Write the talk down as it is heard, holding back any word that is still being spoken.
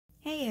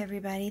Hey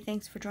everybody,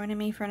 thanks for joining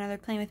me for another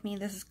Playing With Me.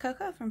 This is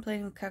Coco from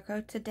Playing with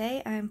Coco.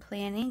 Today I'm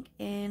planning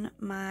in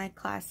my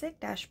classic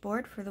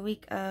dashboard for the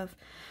week of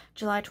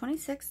July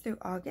 26th through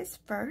August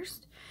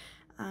 1st.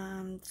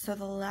 So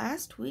the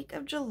last week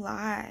of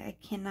July, I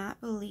cannot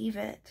believe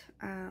it.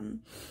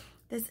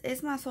 This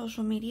is my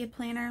social media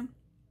planner.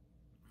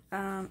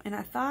 And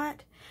I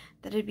thought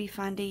that it'd be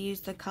fun to use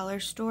the Color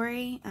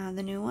Story,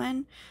 the new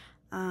one.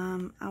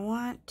 I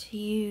want to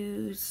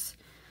use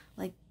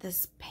like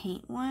this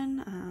paint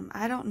one.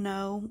 I don't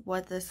know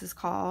what this is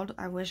called.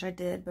 I wish I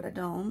did, but I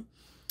don't.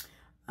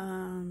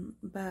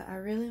 But I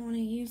really want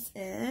to use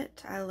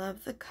it. I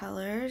love the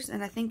colors,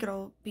 and I think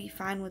it'll be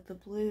fine with the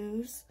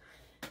blues.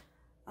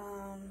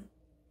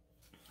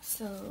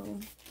 So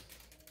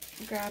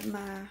grab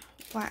my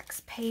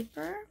wax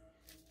paper.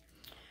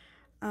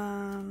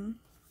 I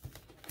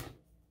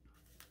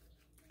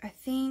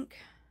think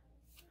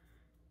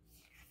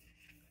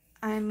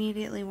I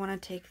immediately want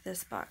to take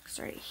this box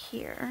right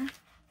here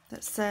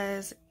that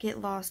says "Get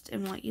Lost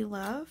in What You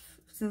Love,"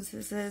 since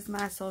this is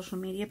my social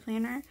media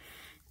planner,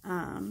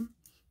 and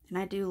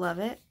I do love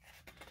it.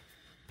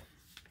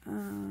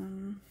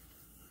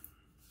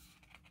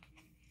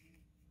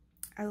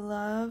 I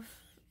love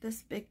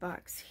this big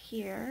box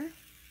here.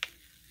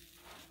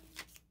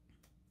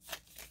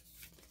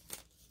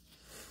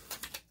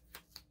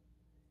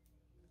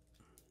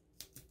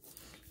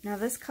 Now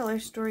this Color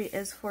Story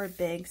is for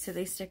big, so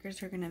these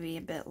stickers are going to be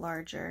a bit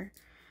larger.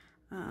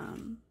 I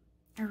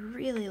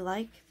really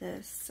like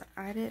this.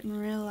 I didn't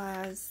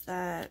realize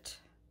that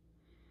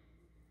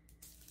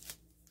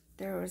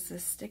there was a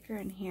sticker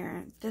in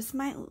here. This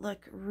might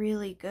look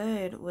really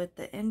good with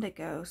the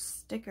indigo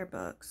sticker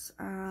books.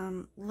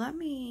 Let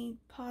me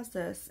pause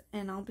this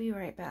and I'll be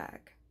right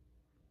back.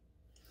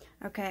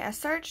 Okay, I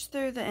searched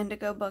through the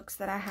indigo books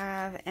that I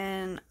have,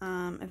 and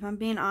if I'm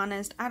being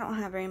honest, I don't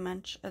have very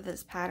much of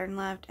this pattern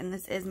left, and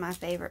this is my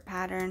favorite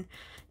pattern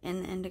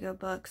in the indigo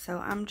book, so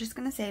I'm just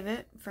going to save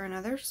it for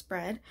another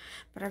spread,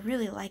 but I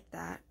really like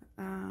that.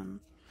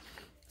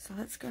 So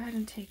let's go ahead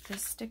and take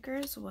this sticker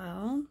as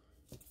well.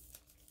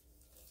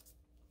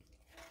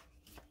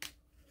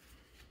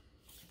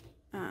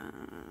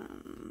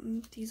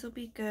 These will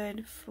be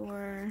good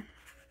for,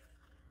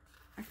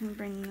 I can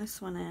bring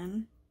this one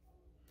in.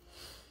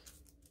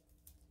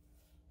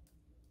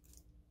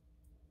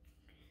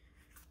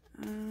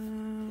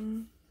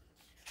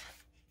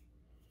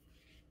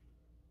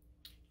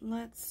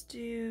 Let's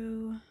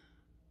do,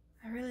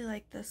 I really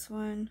like this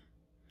one,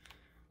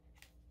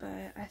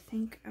 but I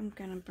think I'm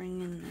gonna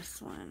bring in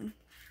this one.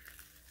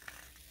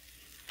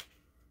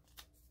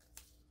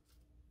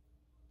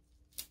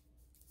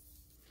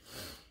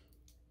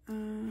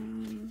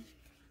 I'm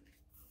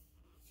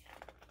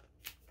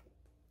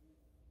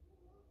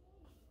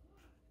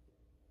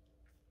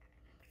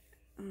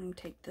gonna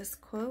take this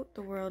quote,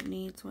 "The world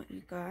needs what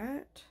you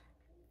got."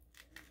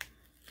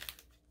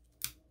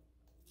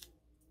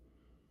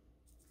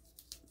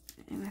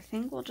 And I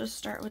think we'll just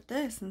start with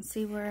this and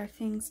see where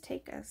things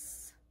take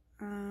us.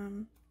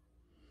 I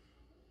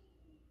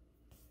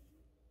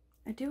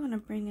do want to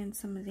bring in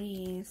some of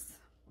these.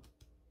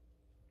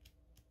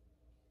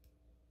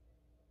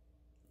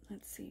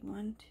 Let's see,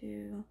 1,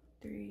 2,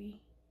 3,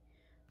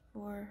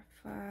 4,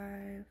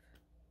 5.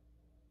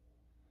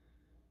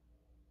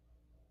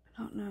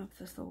 I don't know if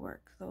this will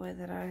work the way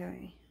that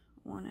I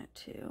want it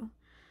to.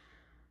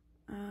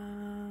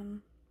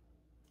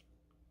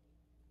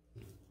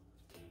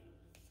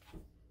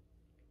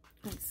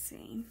 Let's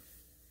see.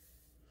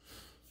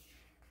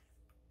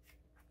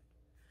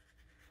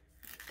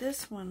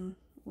 This one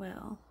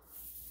will.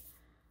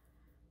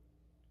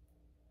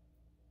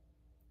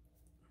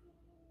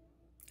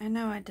 I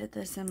know I did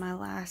this in my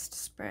last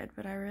spread,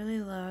 but I really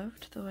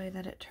loved the way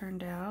that it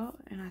turned out,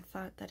 and I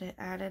thought that it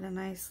added a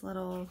nice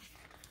little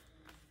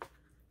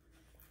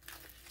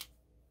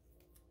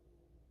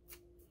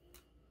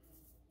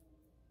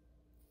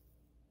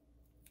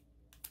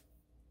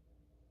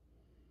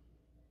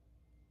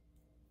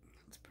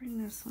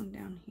bring this one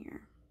down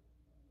here.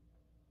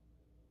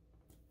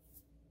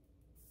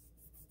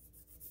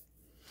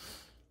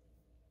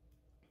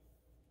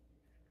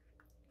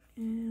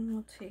 And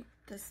we'll take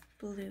this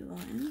blue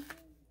one.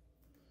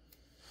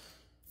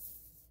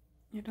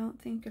 I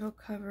don't think it'll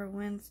cover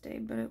Wednesday,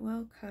 but it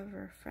will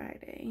cover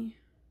Friday.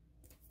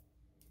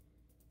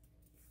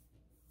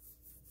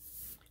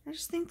 I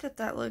just think that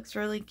that looks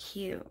really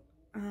cute.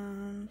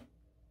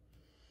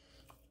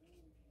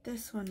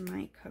 This one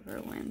might cover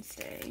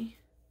Wednesday.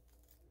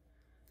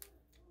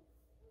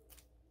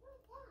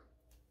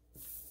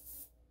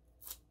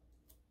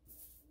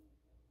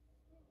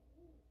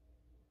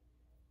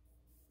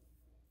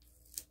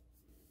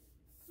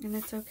 And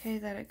it's okay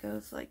that it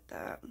goes like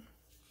that.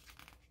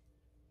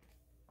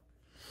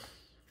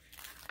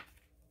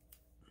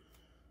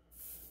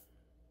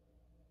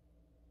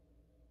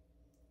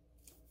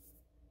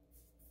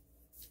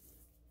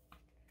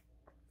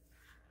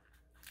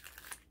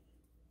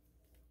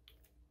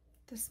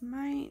 This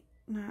might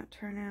not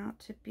turn out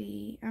to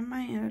be, I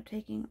might end up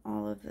taking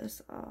all of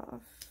this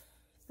off.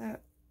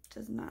 That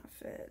does not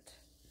fit.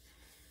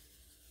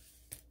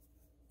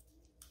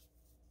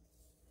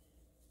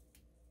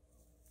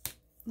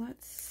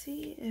 Let's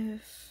see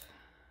if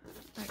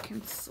I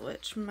can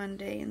switch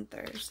Monday and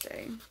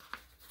Thursday.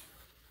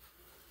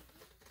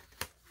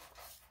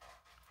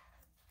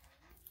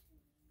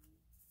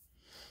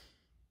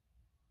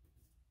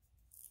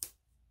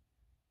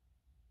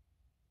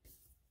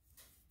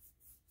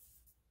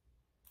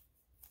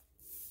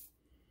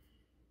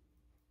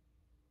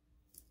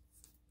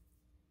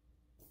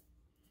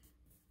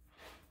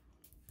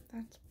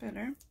 That's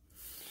better.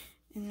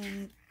 And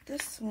then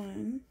this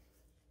one,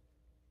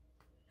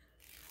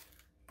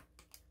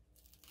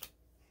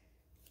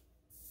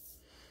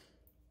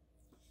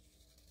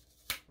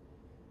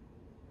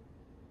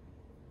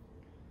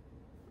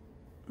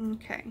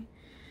 okay,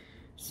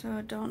 so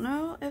I don't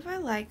know if I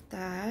like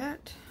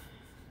that.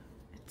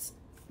 It's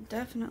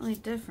definitely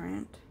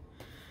different.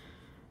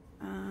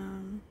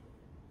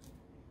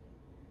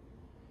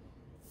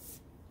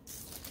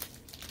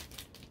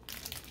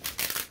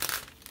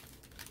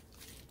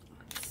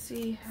 Let's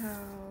see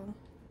how.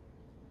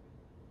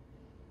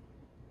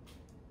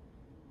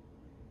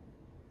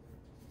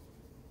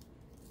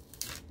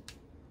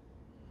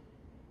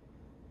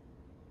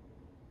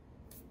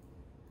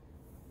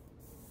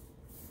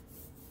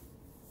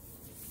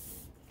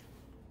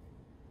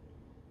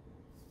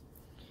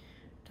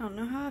 Don't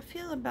know how I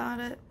feel about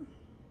it.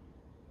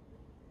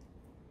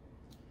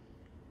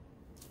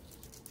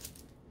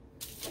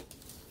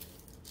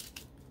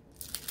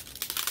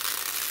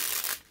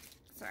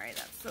 Sorry,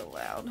 that's so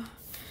loud.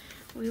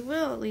 We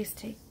will at least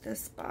take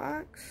this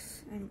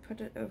box and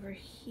put it over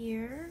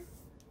here.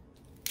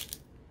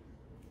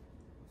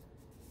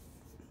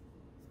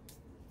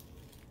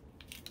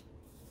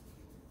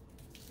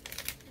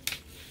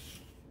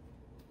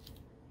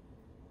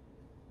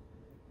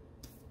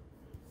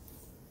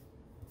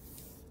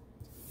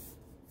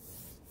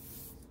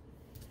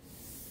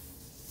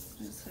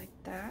 Just like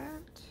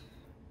that.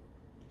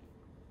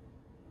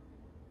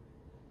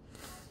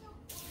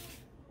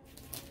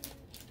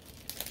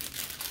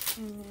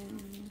 And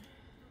then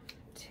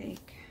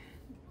take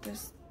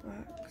this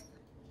box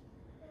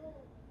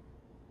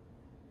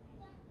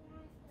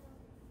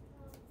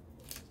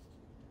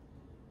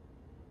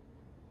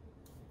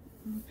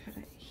and put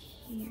it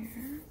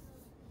here.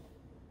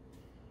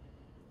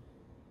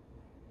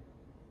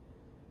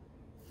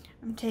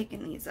 I'm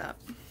taking these up.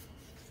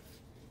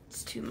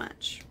 It's too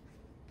much.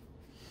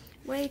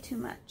 Way too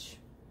much.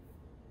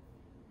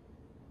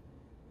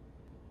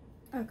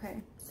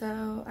 Okay,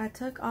 so I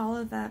took all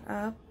of that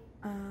up.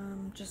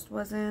 Just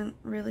wasn't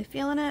really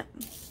feeling it.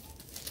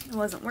 It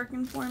wasn't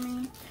working for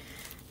me.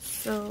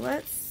 So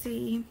let's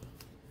see.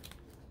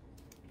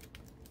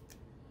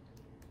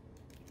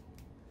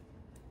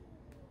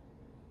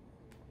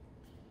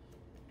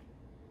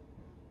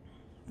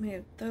 We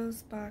have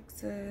those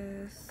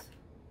boxes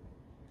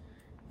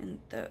and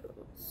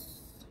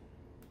those.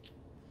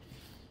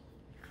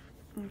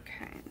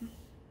 Okay.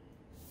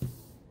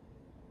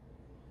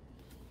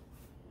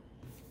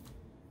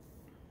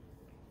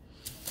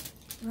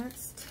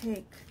 Let's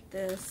take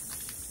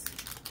this,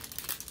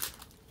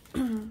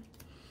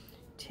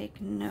 take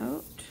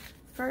note.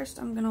 First,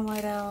 I'm gonna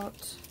white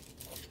out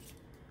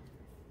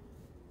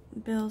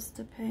bills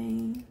to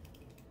pay.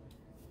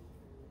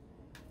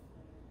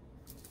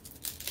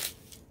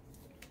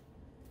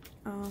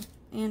 Oh,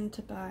 and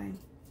to buy.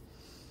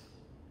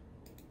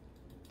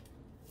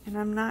 And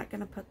I'm not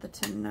gonna put the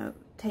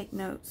take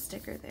note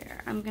sticker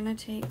there. I'm gonna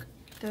take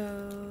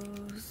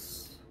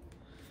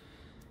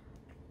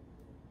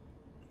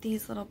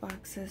these little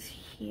boxes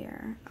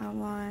here. I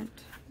want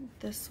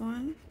this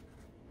one.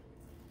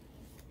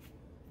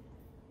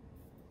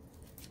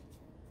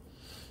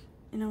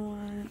 And I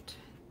want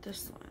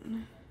this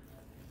one.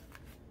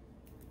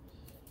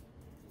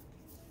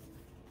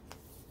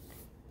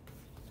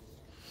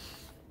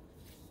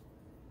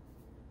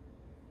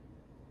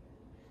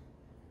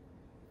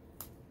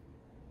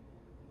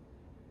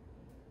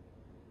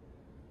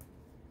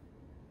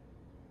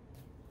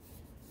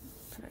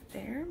 Put it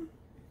there.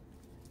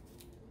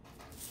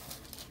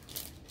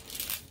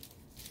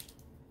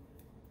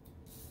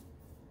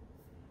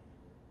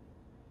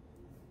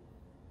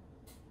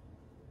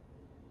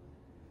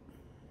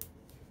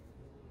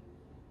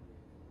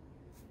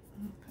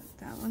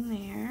 That one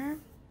there,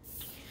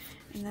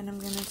 and then I'm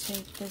going to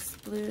take this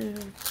blue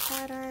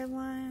tie-dye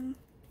one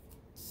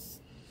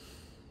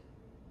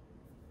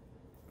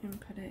and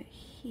put it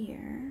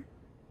here.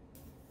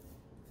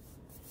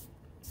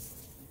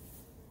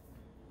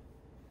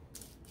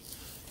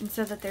 And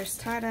so that there's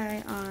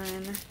tie-dye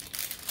on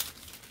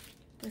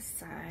this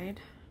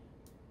side.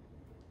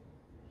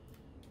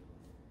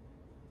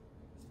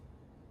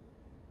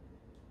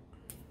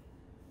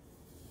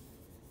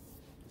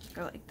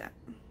 Go like that.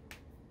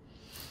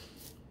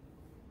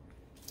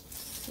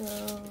 So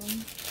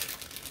I'm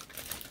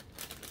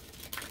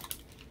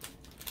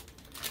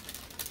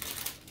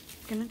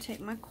gonna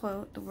take my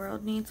quote, "The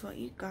world needs what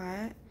you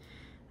got," and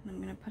I'm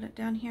gonna put it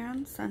down here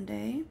on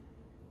Sunday.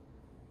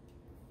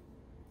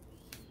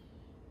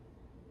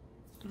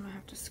 I'm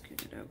to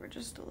scoot it over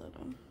just a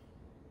little.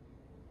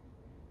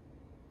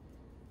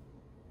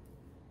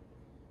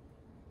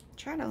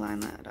 Try to line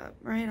that up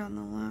right on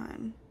the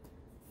line.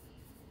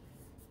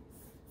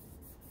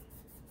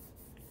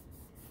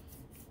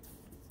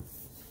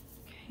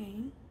 Okay.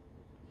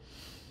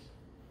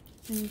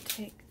 And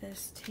take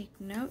this take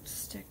note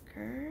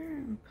sticker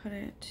and put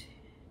it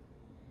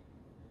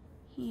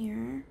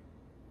here.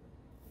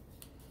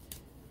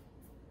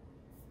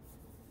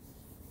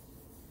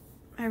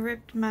 I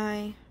ripped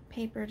my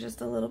paper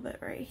just a little bit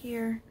right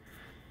here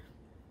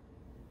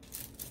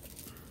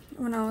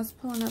when I was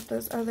pulling up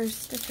those other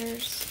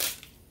stickers.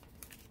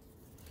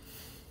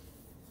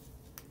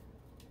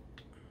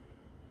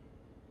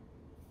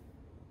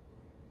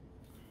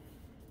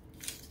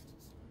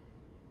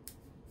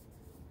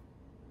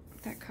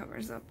 That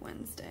covers up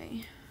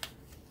Wednesday.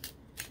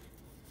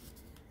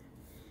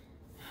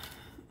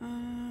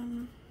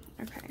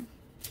 Okay,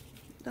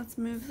 let's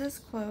move this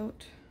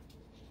quote.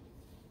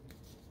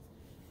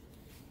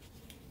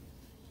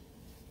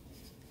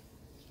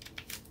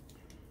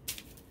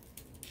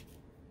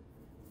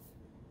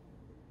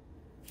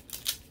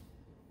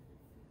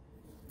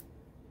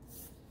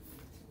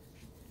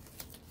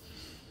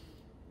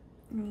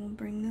 And we'll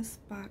bring this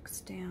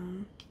box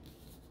down.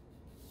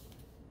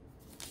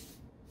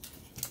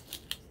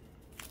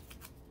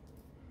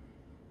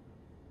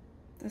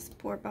 This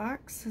poor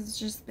box has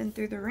just been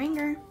through the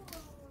ringer.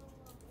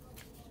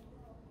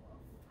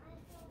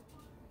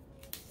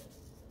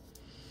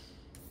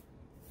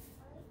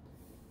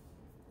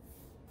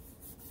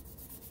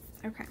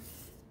 Okay.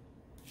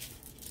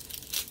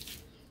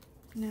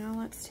 Now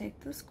let's take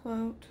this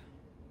quote.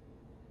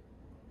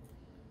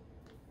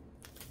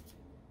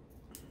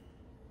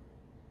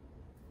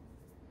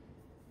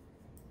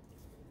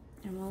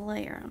 And we'll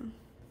layer them.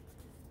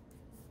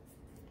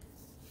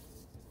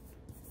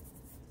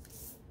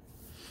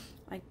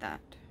 Like that.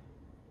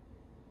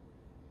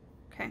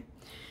 Okay,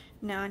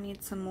 now I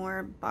need some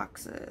more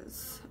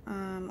boxes,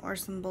 or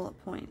some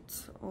bullet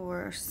points,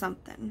 or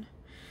something.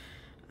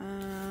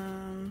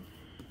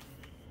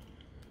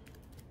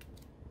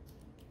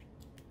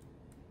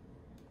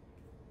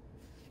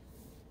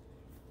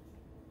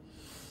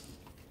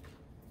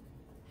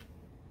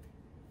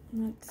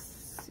 Let's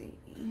see.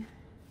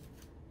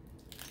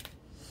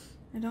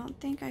 I don't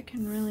think I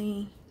can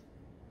really...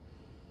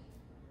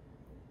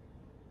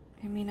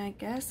 I mean, I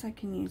guess I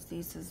can use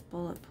these as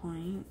bullet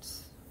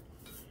points.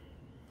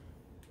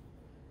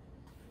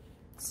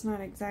 It's not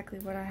exactly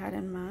what I had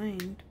in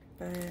mind,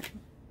 but...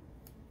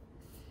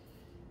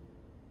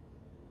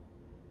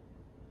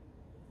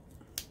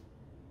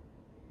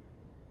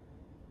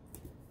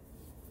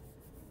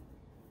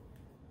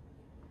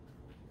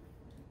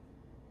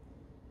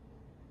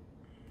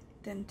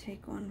 Then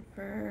take one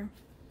for...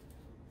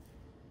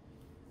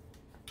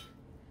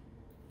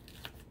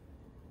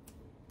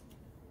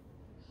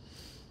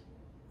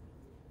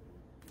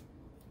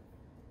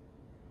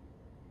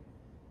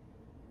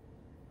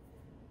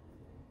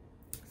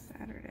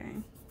 Saturday.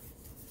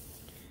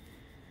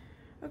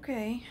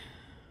 Okay.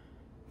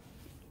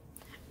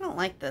 I don't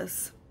like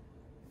this.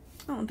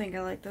 I don't think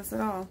I like this at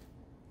all.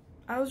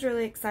 I was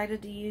really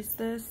excited to use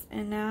this,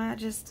 and now I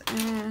just,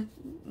 I'm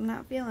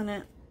not feeling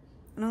it.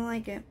 I don't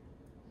like it.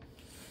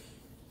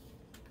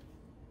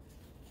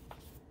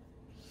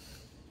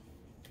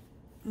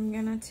 I'm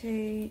gonna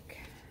take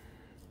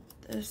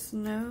this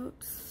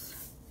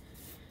notes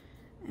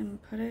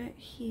and put it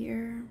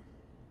here.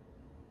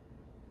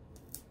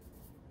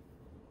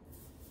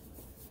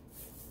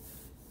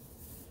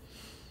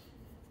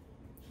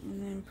 And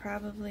then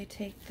probably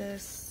take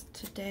this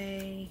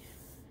today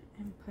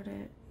and put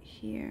it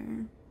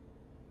here.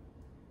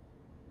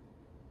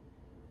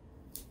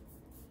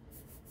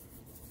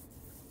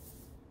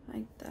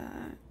 Like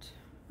that.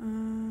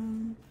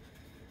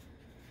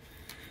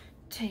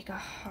 Take a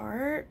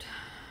heart.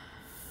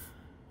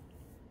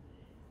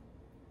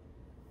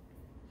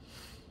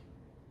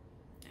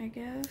 I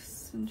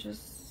guess, and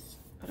just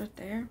put it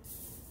there.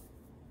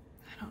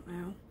 I don't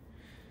know.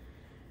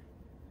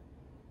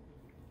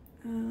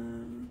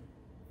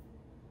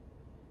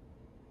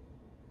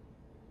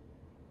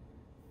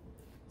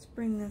 Let's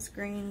bring this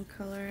green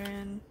color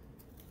in.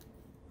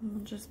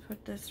 We'll just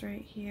put this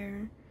right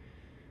here.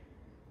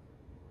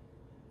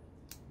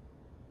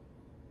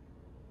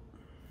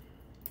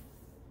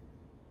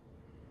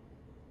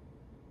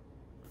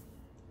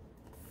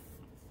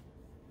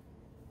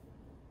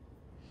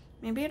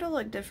 Maybe it'll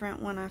look different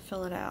when I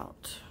fill it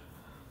out.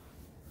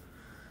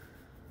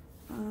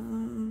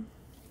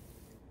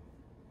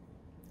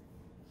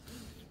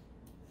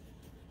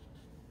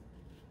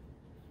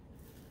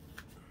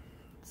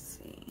 Let's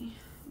see.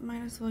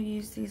 Might as well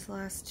use these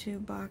last two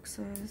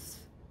boxes.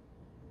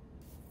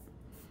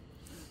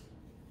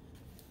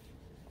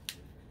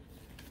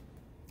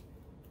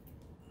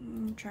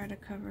 And try to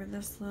cover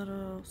this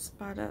little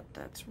spot up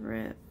that's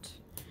ripped.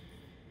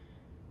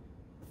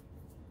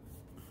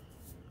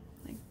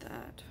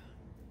 That.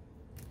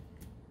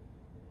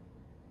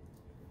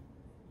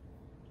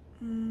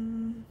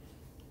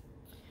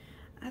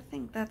 I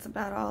think that's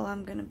about all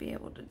I'm going to be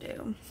able to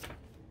do.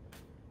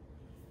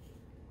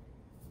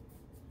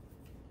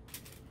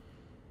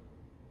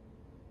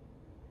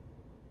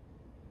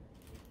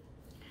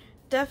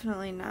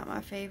 Definitely not my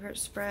favorite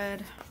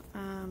spread,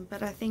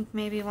 but I think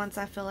maybe once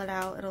I fill it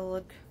out, it'll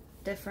look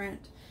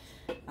different.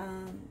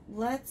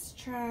 Let's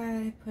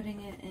try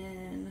putting it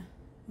in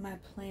my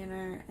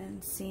planner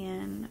and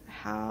seeing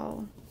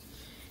how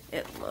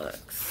it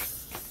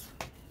looks.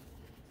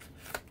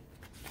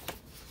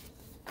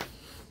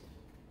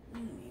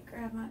 Let me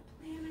grab my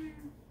planner.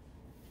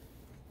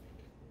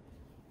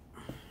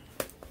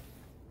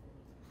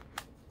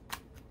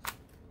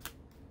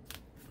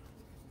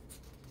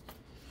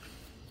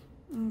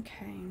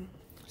 Okay,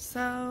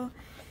 so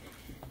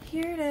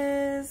here it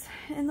is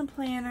in the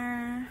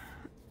planner.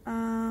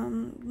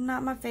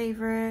 Not my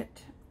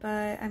favorite,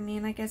 but I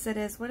mean, I guess it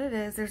is what it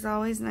is. There's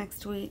always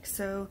next week,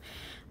 so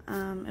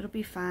it'll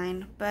be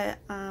fine. But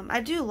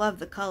I do love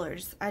the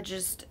colors. I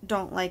just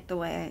don't like the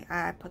way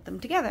I put them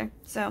together.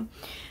 So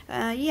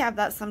you have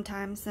that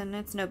sometimes, and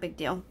it's no big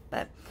deal.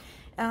 But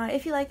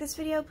if you like this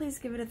video, please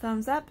give it a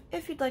thumbs up.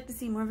 If you'd like to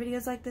see more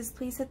videos like this,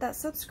 please hit that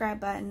subscribe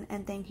button,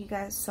 and thank you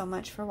guys so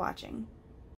much for watching.